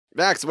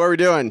Max, what are we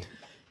doing?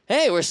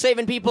 Hey, we're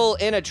saving people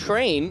in a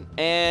train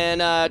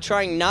and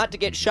trying not to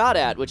get shot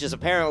at, which is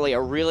apparently a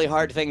really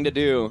hard thing to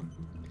do.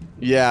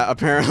 Yeah,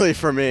 apparently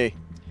for me.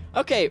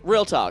 Okay,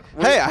 real talk.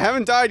 Hey, I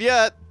haven't died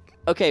yet.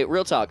 Okay,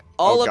 real talk.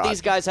 All of God.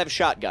 these guys have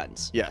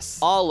shotguns. Yes.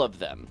 All of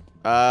them.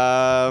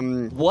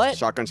 What?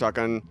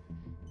 Shotgun.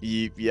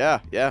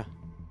 Yeah.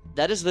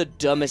 That is the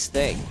dumbest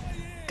thing.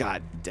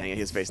 God dang it,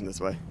 he's facing this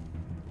way.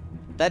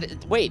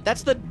 Wait,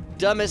 that's the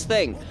dumbest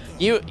thing.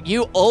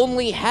 You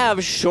only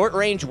have short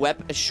range,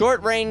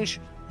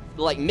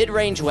 like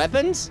mid-range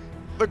weapons?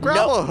 The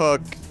grapple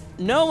hook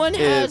No one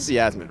has.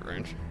 Yeah, it's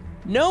mid-range.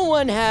 No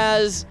one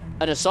has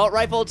an assault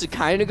rifle to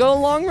kind of go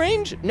long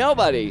range.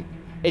 Nobody.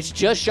 It's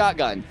just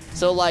shotgun.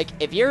 So like,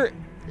 if you're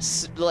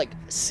like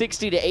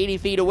 60 to 80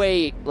 feet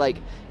away, like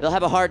they'll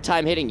have a hard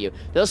time hitting you.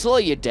 They'll slow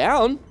you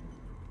down.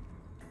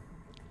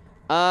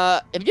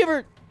 Have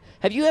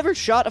you ever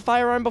shot a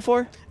firearm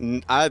before?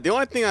 The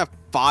only thing I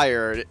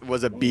fired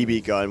was a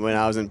BB gun when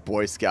I was in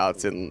Boy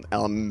Scouts in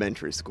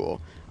elementary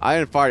school. I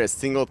haven't fired a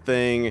single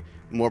thing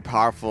more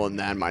powerful than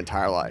that in my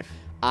entire life.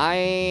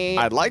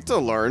 I'd like to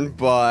learn,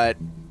 but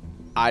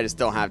I just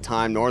don't have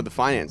time nor the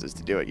finances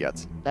to do it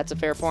yet. That's a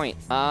fair point.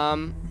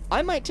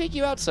 I might take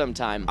you out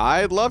sometime.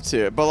 I'd love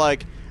to, but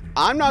like,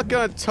 I'm not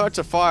gonna touch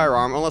a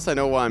firearm unless I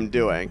know what I'm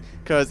doing.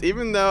 Because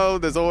even though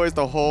there's always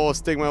the whole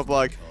stigma of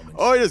like,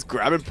 oh, you just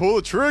grab and pull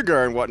the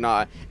trigger and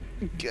whatnot,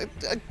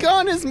 a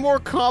gun is more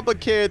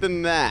complicated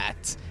than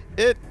that.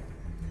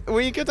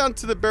 When you get down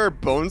to the bare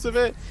bones of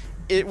it,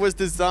 it was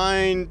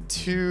designed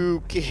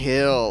to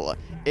kill.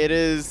 It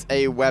is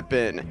a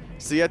weapon,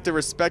 so you have to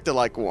respect it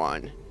like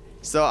one.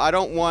 So I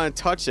don't want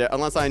to touch it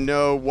unless I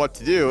know what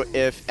to do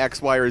if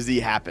X, Y, or Z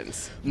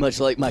happens. Much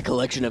like my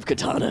collection of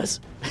katanas.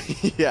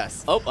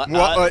 Yes. Oh, what?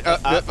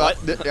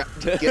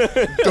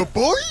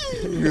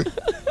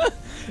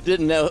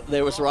 Didn't know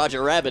there was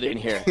Roger Rabbit in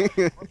here.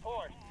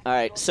 All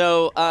right,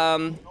 so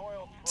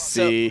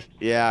C.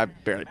 Yeah, I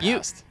barely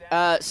passed.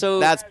 So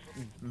that's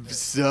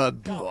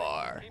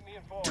subpar.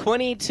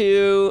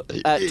 22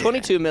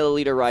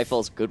 milliliter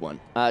rifles, good one.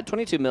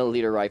 22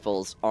 milliliter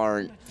rifles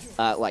aren't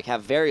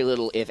have very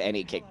little, if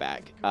any,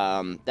 kickback.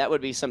 That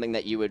would be something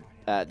that you would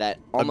that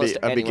almost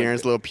a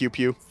beginner's little pew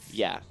pew.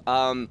 Yeah.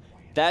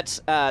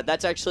 That's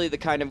actually the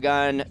kind of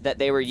gun that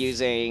they were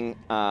using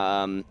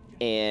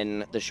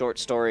in the short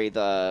story,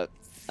 the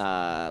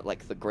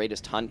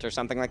Greatest Hunt or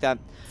something like that,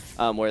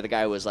 where the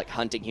guy was like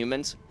hunting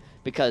humans.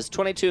 Because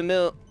 22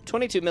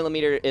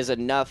 millimeter is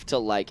enough to,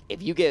 like,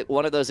 if you get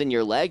one of those in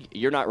your leg,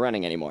 you're not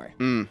running anymore.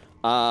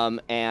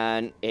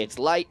 And it's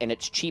light and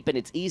it's cheap and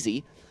it's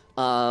easy.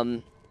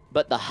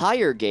 But the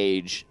higher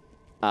gauge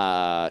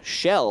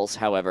shells,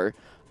 however,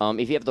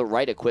 if you have the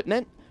right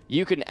equipment,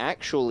 you can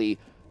actually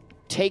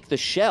take the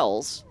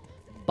shells,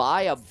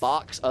 buy a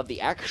box of the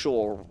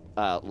actual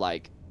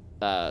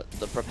the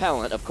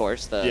propellant, like, of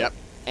course. Yep.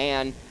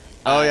 And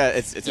oh yeah,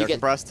 it's air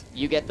compressed.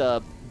 You get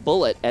the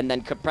bullet and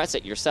then compress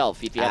it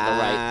yourself if you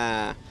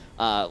have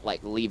the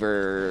right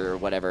lever or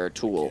whatever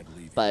tool.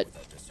 But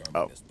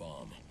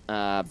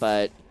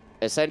but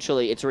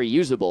essentially it's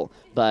reusable.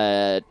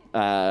 But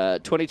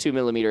 22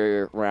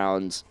 millimeter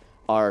rounds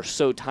are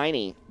so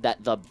tiny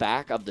that the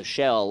back of the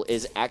shell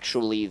is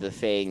actually the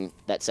thing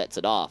that sets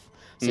it off.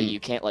 So you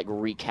can't like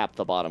recap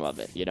the bottom of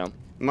it, you know?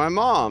 My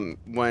mom,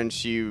 when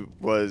she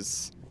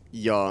was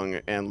young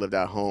and lived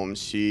at home,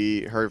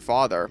 her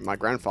father, my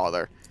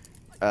grandfather,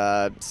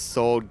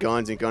 sold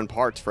guns and gun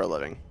parts for a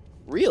living.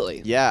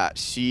 Really? Yeah,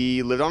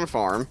 she lived on a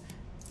farm,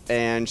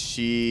 and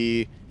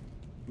the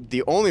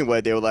only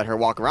way they would let her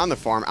walk around the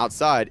farm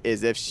outside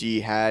is if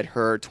she had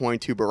her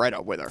 .22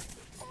 Beretta with her,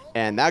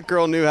 and that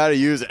girl knew how to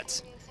use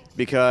it,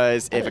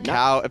 because if a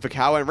cow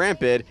went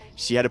rampant,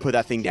 she had to put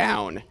that thing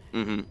down.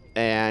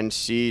 And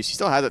she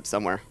still has it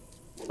somewhere.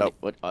 Oh,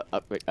 wait,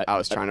 I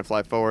was trying to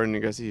fly forward, and I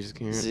guess you just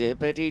can't.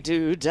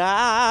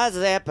 Zippity-doo-dah,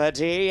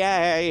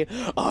 zippity-yay,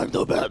 I'm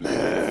the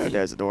Batman.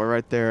 There's a door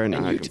right there,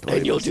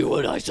 and you'll do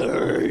what I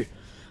say.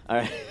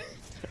 All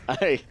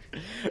right.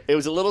 It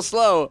was a little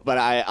slow, but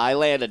I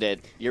landed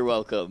it. You're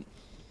welcome.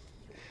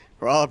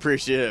 We're all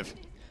appreciative.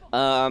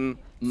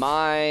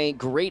 My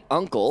great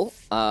uncle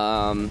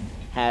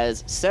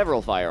has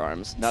several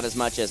firearms, not as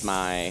much as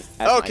my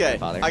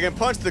grandfather. I can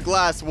punch the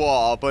glass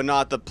wall, but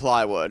not the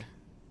plywood.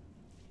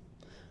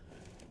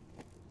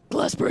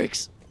 Glass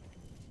breaks.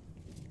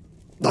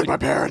 Like my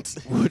parents.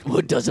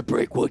 Wood doesn't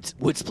break. Wood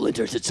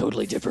splinters. It's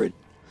totally different.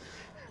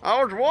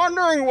 I was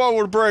wondering what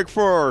would break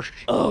first.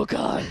 Oh,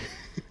 God.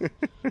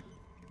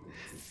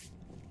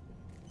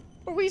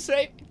 Are we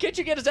safe? Can't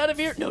you get us out of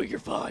here? No, you're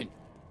fine.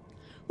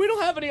 We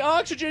don't have any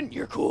oxygen.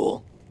 You're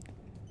cool.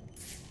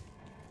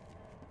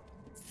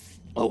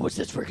 Oh, what's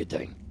this freaking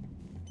thing?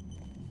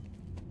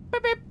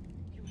 Beep, beep.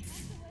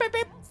 Beep,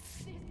 beep.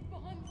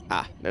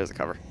 Ah, there's the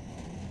cover.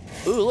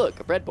 Ooh, look,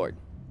 a breadboard.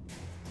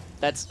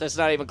 That's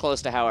not even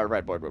close to how our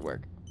breadboard would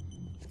work.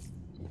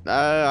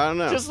 I don't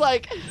know.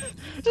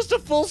 Just a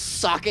full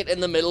socket in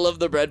the middle of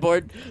the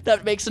breadboard.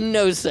 That makes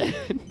no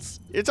sense.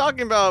 You're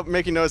talking about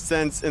making no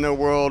sense in a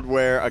world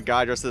where a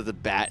guy dresses as a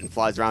bat and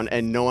flies around,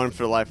 and no one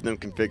for the life of them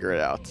can figure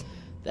it out.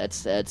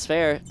 That's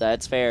fair.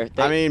 That's fair.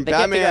 I mean, they Batman,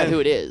 can't figure out who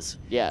it is.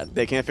 Yeah.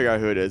 They can't figure out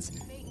who it is.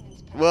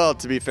 Well,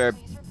 to be fair,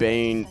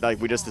 Bane,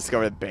 like, we just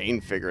discovered that Bane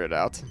figured it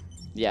out.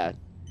 Yeah.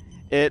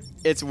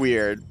 It's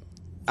weird.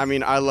 I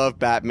mean, I love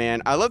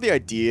Batman. I love the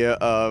idea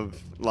of,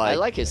 like... I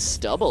like his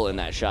stubble in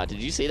that shot.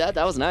 Did you see that?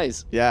 That was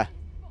nice. Yeah.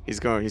 He's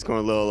going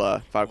a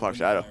little 5 o'clock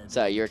shadow.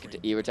 So you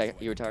were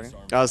talking?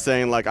 I was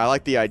saying, like, I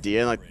like the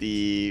idea and, like,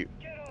 the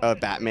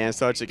Batman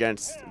such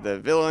against the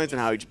villains and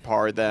how each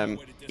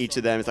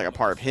of them is like a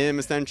part of him,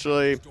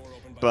 essentially.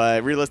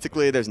 But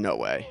realistically, there's no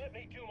way.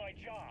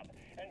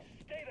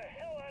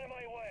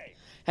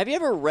 Have you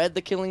ever read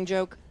The Killing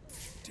Joke?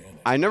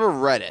 I never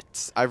read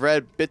it. I've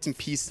read bits and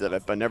pieces of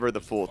it, but never the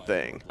full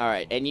thing. All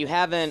right, and you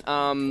haven't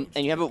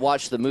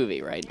watched the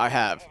movie, right? I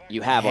have.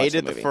 You have watched the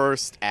movie. Hated the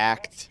first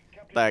act,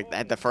 like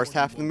at the first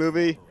half of the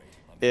movie.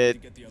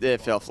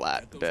 It fell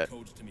flat a bit.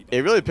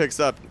 It really picks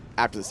up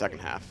after the second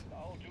half.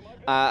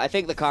 I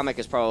think the comic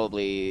is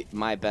probably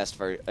my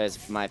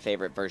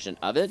favorite version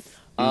of it.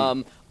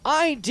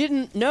 I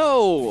didn't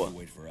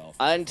know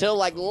until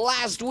like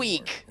last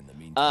week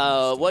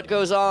what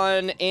goes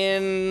on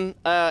in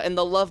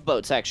the Love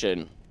Boat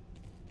section,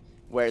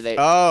 where they.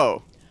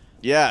 Oh,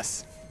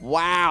 yes.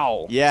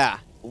 Wow. Yeah.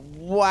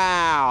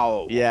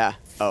 Wow. Yeah.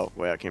 Oh,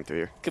 wait, I came through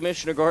here.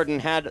 Commissioner Gordon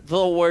had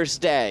the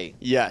worst day.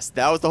 Yes,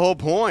 that was the whole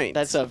point.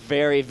 That's a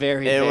very,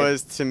 very. It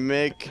was to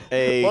make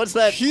a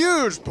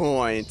huge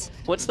point.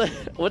 What's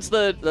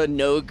the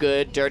no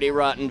good, dirty,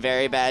 rotten,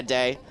 very bad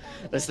day?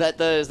 Is that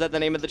the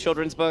name of the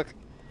children's book?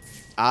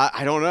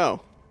 I don't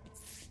know.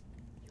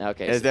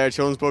 Okay. Is there a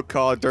children's book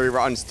called Dirty,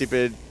 Rotten,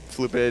 Stupid,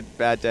 Floopid,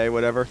 Bad Day,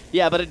 whatever?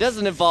 Yeah, but it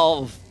doesn't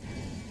involve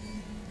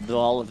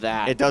all of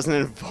that. It doesn't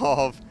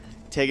involve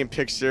taking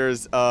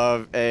pictures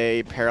of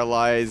a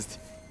paralyzed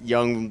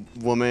young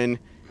woman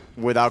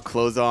without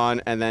clothes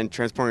on and then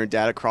transporting her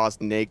dad across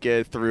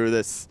naked through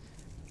this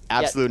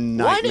absolute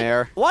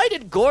nightmare. Why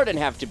did Gordon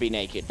have to be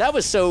naked? That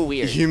was so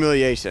weird.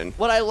 Humiliation.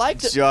 What I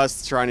liked...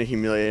 Just trying to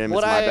humiliate him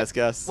is my best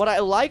guess. What I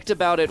liked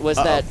about it was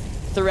that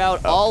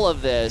throughout all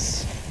of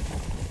this...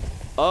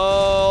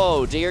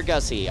 Oh, dear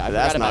Gussie. I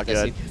forgot about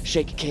this. Good.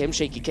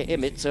 Shaky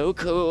cam, it's so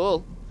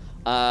cool.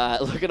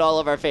 Look at all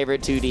of our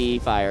favorite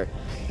 2D fire.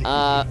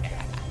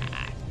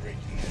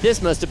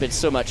 This must have been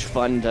so much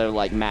fun to,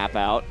 like, map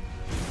out.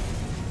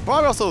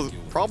 But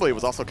probably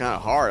was also kind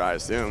of hard, I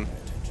assume.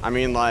 I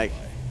mean, like...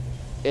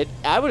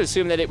 I would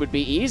assume that it would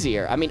be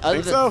easier. I mean,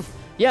 other than... so?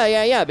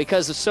 Yeah,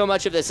 because so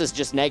much of this is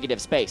just negative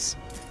space.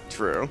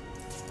 True.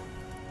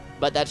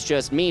 But that's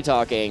just me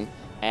talking,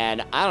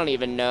 and I don't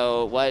even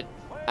know what...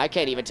 I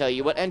can't even tell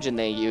you what engine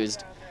they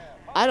used.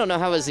 I don't know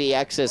how a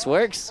Z-axis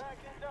works.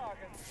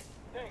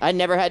 I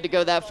never had to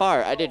go that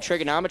far. I did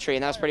trigonometry,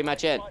 and that was pretty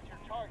much it.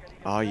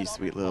 Oh, you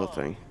sweet little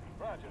thing.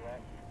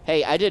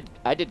 Hey, I did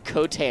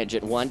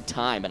cotangent one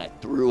time, and I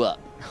threw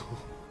up.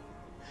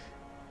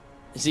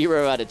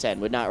 0 out of 10.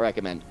 Would not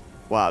recommend.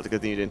 Wow, it's a good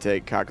thing you didn't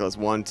take calculus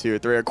 1, 2,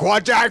 3, or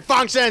quadratic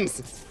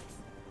functions.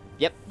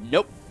 Yep.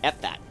 Nope.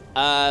 F that.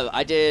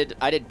 I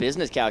did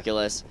business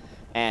calculus,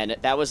 and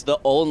that was the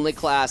only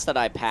class that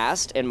I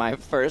passed in my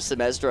first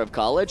semester of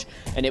college,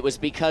 and it was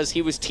because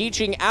he was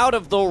teaching out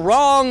of the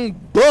wrong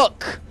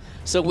book.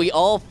 So we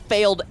all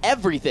failed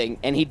everything,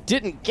 and he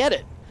didn't get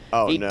it.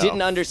 Oh, he no.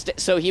 didn't understand.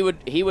 So he would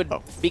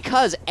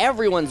because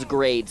everyone's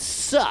grades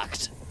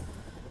sucked.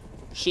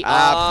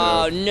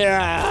 Oh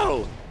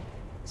no!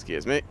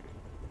 Excuse me.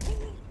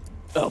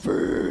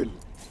 Alfred,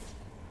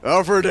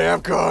 damn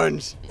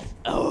guns.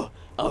 Oh,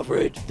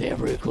 Alfred, they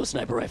have really cool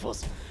sniper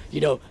rifles.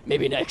 You know,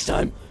 maybe next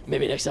time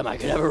I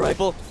could have a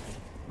rifle.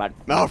 But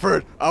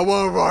Alfred, I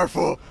want a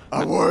rifle.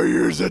 I want to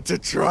use it to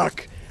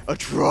truck a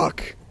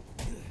truck.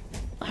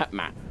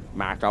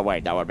 Master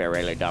Wayne, that would be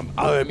really dumb.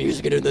 I am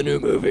using it in the new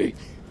movie.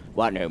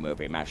 What new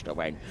movie, Master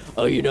Wayne?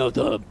 Oh, you know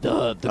the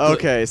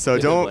Okay, so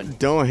the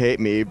don't hate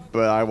me,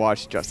 but I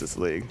watched Justice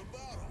League.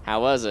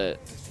 How was it?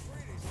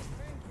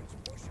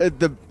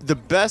 The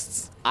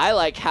best. I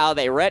like how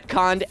they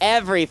retconned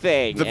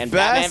everything in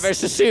Batman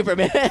vs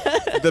Superman.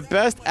 The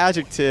best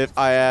adjective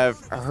I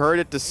have heard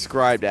it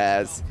described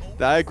as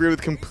that I agree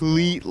with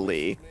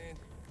completely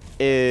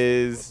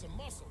is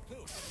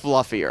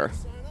fluffier.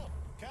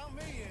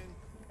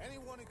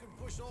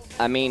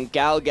 I mean,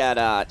 Gal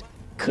Gadot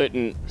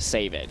couldn't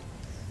save it.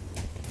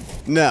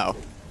 No.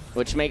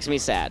 Which makes me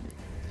sad.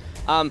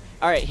 All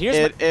right,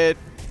 here's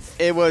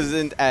it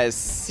wasn't as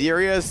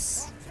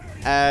serious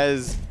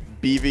as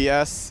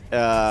BVS.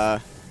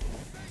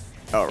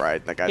 Oh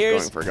right, that guy's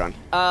going for a gun.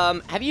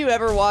 Have you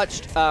ever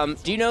watched?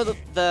 Do you know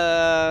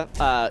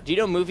do you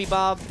know Movie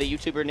Bob, the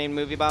YouTuber named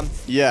Movie Bob?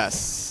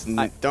 Yes.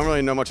 Don't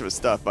really know much of his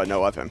stuff, but I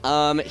know of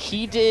him.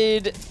 He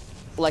did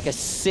like a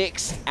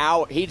 6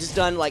 hour. He just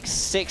done like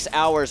 6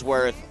 hours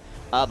worth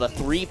of a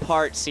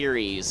 3-part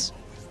series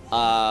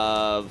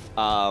of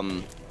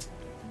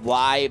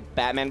why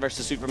Batman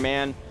vs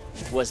Superman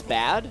was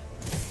bad?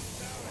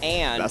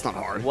 And that's not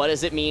hard. What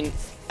does it mean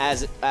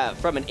as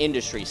from an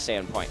industry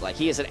standpoint? Like,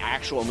 he is an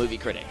actual movie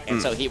critic,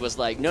 and so he was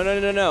like,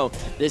 no.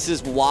 This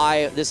is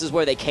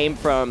where they came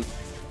from.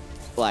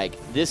 Like,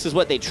 this is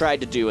what they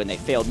tried to do, and they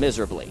failed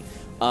miserably.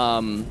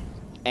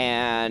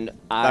 And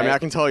I mean, I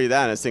can tell you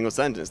that in a single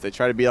sentence. They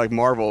tried to be like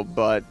Marvel,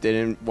 but they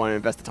didn't want to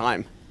invest the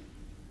time.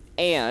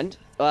 And,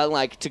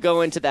 like, to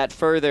go into that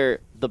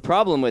further, the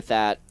problem with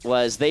that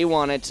was they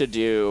wanted to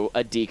do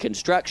a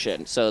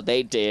deconstruction. So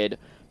they did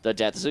The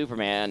Death of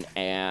Superman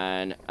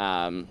and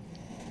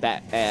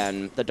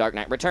The Dark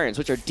Knight Returns,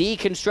 which are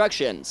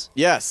deconstructions.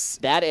 Yes.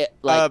 But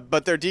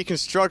they're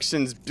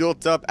deconstructions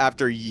built up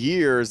after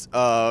years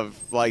of,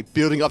 like,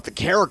 building up the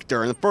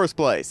character in the first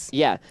place.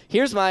 Yeah.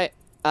 Here is my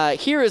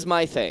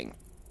thing.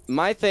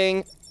 My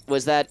thing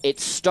was that it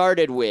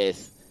started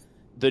with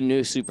the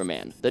new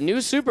Superman. The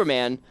new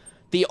Superman,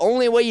 the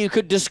only way you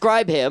could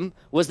describe him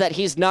was that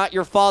he's not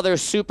your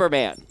father's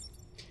Superman.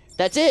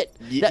 That's it.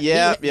 He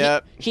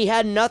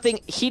had nothing.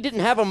 He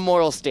didn't have a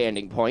moral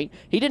standing point.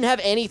 He didn't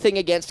have anything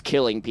against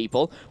killing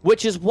people,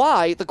 which is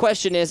why the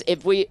question is,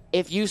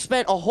 if you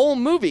spent a whole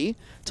movie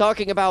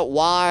talking about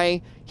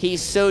why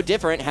he's so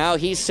different, how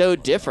he's so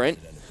different,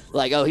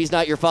 like, oh, he's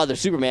not your father's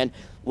Superman,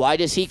 why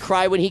does he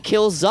cry when he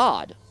kills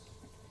Zod?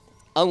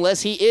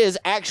 Unless he is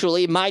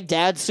actually my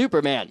dad's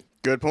Superman.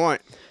 Good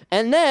point.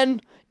 And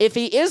then, if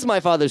he is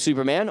my father's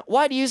Superman,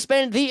 why do you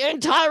spend the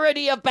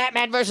entirety of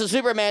Batman versus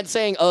Superman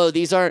saying, "Oh,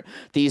 these are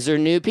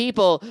new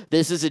people.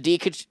 This is a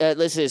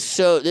this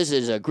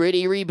is a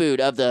gritty reboot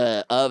of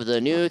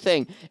the new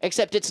thing."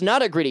 Except it's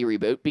not a gritty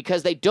reboot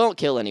because they don't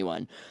kill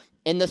anyone.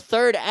 In the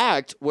third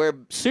act, where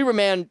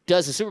Superman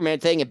does a Superman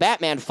thing and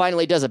Batman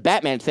finally does a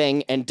Batman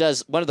thing and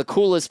does one of the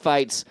coolest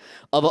fights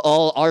of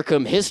all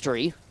Arkham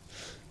history.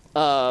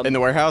 In the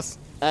warehouse?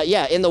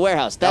 Yeah, in the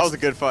warehouse. That was a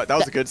good fight. That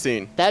was a good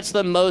scene. That's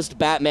the most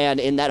Batman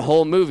in that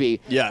whole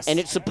movie. Yes. And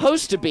it's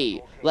supposed to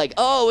be like,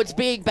 oh, it's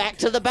being back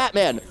to the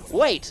Batman.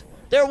 Wait,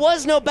 there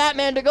was no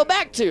Batman to go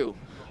back to.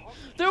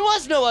 There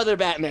was no other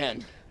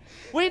Batman.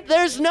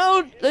 There's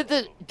no...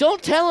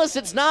 Don't tell us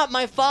it's not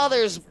my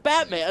father's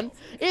Batman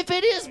if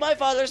it is my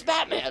father's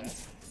Batman.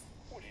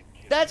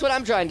 That's what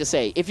I'm trying to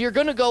say. If you're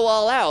going to go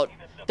all out,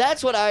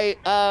 that's what I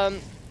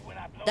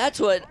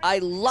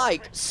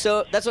like.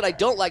 So that's what I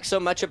don't like so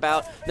much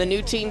about the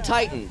new Teen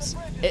Titans.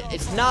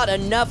 It's not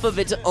enough of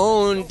its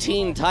own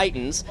Teen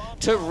Titans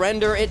to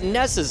render it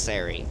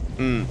necessary.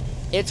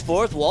 It's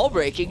fourth wall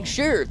breaking,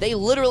 sure. They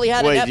literally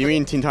had Wait, do you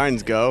mean Teen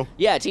Titans Go?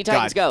 Yeah, Teen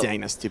Titans Go. God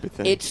dang, that stupid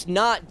thing. It's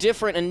not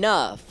different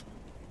enough.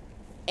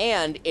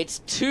 And it's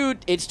too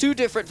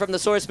different from the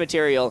source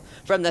material,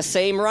 from the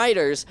same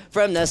writers,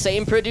 from the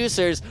same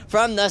producers,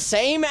 from the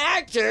same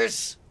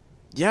actors.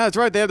 Yeah, that's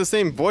right. They have the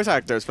same voice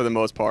actors for the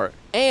most part.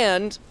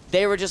 And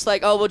they were just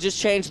like, oh, we'll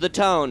just change the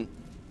tone.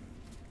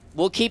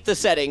 We'll keep the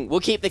setting.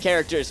 We'll keep the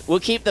characters. We'll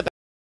keep the